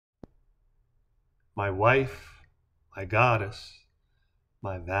my wife, my goddess,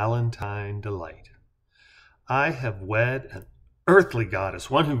 my Valentine delight. I have wed an earthly goddess,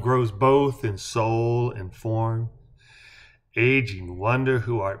 one who grows both in soul and form. Aging wonder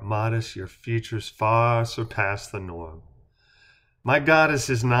who art modest, your features far surpass the norm. My goddess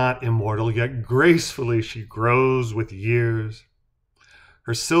is not immortal, yet gracefully she grows with years.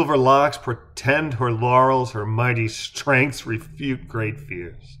 Her silver locks portend her laurels, her mighty strengths refute great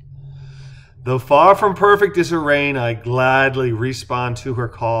fears. Though far from perfect is her reign, I gladly respond to her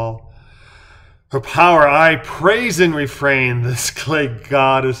call. Her power I praise and refrain, this clay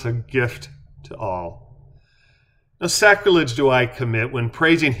goddess a gift to all. No sacrilege do I commit when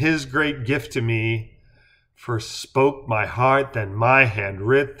praising his great gift to me. First spoke my heart, then my hand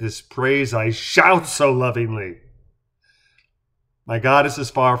writ, this praise I shout so lovingly. My goddess is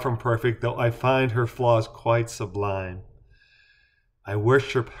far from perfect, though I find her flaws quite sublime. I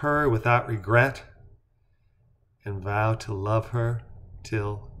worship her without regret and vow to love her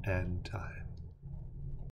till end time.